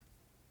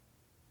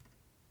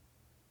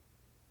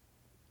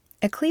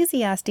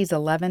Ecclesiastes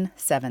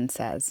 11:7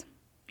 says,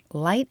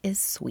 "Light is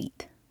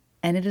sweet,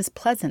 and it is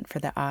pleasant for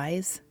the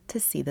eyes to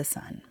see the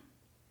sun."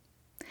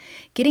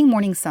 Getting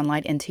morning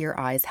sunlight into your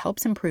eyes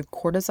helps improve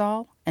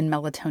cortisol and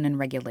melatonin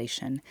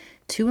regulation,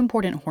 two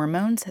important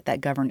hormones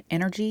that govern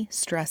energy,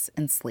 stress,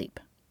 and sleep.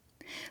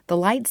 The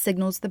light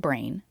signals the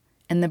brain,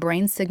 and the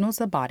brain signals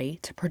the body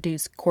to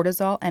produce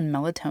cortisol and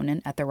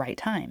melatonin at the right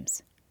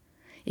times.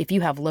 If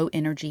you have low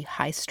energy,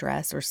 high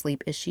stress, or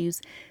sleep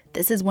issues,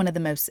 this is one of the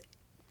most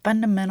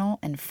fundamental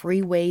and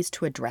free ways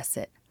to address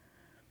it.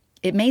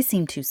 It may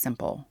seem too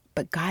simple,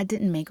 but God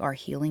didn't make our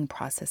healing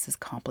processes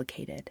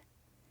complicated.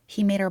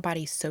 He made our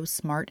body so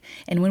smart,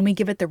 and when we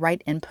give it the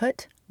right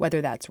input,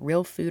 whether that's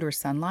real food or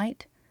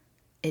sunlight,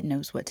 it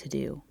knows what to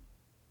do.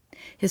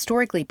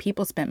 Historically,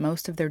 people spent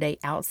most of their day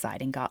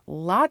outside and got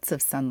lots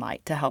of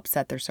sunlight to help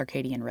set their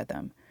circadian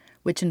rhythm,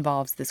 which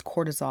involves this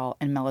cortisol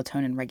and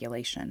melatonin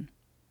regulation.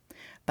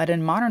 But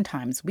in modern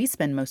times, we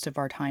spend most of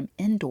our time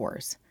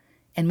indoors,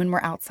 and when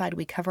we're outside,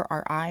 we cover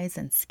our eyes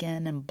and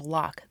skin and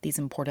block these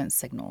important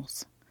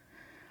signals.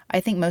 I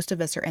think most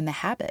of us are in the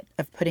habit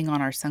of putting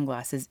on our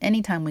sunglasses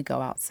anytime we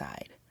go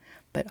outside,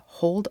 but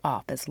hold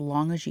off as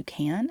long as you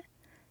can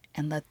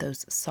and let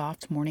those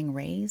soft morning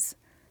rays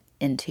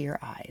into your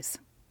eyes.